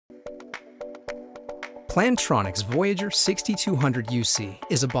Plantronics Voyager 6200 UC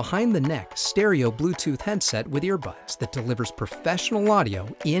is a behind-the-neck stereo Bluetooth headset with earbuds that delivers professional audio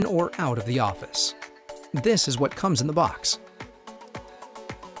in or out of the office. This is what comes in the box.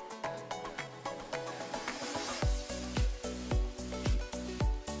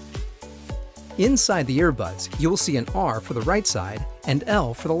 Inside the earbuds, you'll see an R for the right side and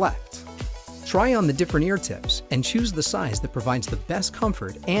L for the left. Try on the different ear tips and choose the size that provides the best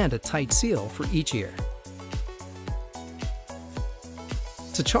comfort and a tight seal for each ear.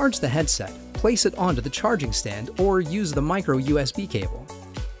 To charge the headset, place it onto the charging stand or use the micro USB cable.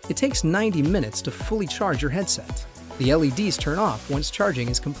 It takes 90 minutes to fully charge your headset. The LEDs turn off once charging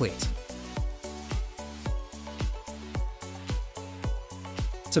is complete.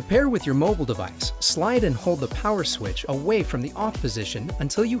 To pair with your mobile device, slide and hold the power switch away from the off position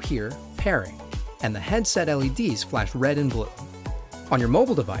until you hear pairing, and the headset LEDs flash red and blue. On your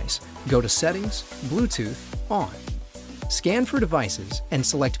mobile device, go to Settings, Bluetooth, On. Scan for devices and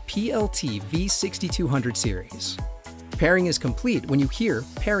select PLT V6200 series. Pairing is complete when you hear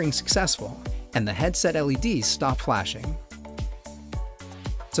pairing successful and the headset LEDs stop flashing.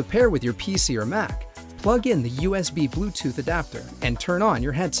 To pair with your PC or Mac, plug in the USB Bluetooth adapter and turn on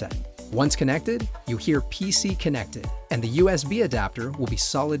your headset. Once connected, you hear PC connected and the USB adapter will be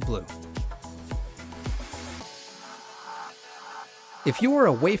solid blue. If you are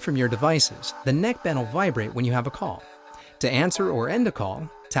away from your devices, the neckband will vibrate when you have a call. To answer or end a call,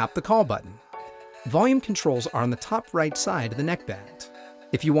 tap the call button. Volume controls are on the top right side of the neckband.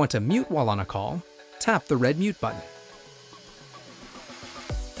 If you want to mute while on a call, tap the red mute button.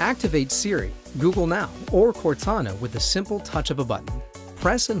 Activate Siri, Google Now, or Cortana with the simple touch of a button.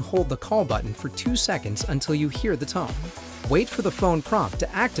 Press and hold the call button for 2 seconds until you hear the tone. Wait for the phone prompt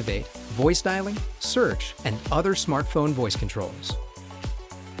to activate voice dialing, search, and other smartphone voice controls.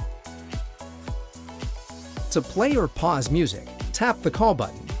 To play or pause music, tap the call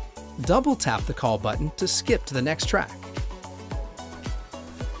button. Double tap the call button to skip to the next track.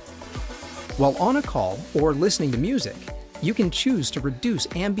 While on a call or listening to music, you can choose to reduce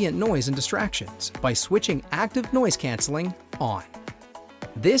ambient noise and distractions by switching active noise cancelling on.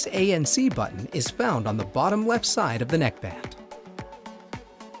 This ANC button is found on the bottom left side of the neckband.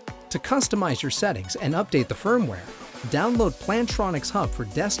 To customize your settings and update the firmware, download Plantronics Hub for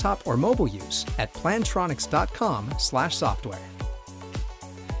desktop or mobile use at plantronics.com/software.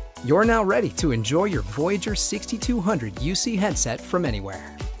 You're now ready to enjoy your Voyager 6200 UC headset from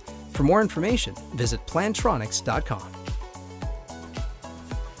anywhere. For more information, visit plantronics.com.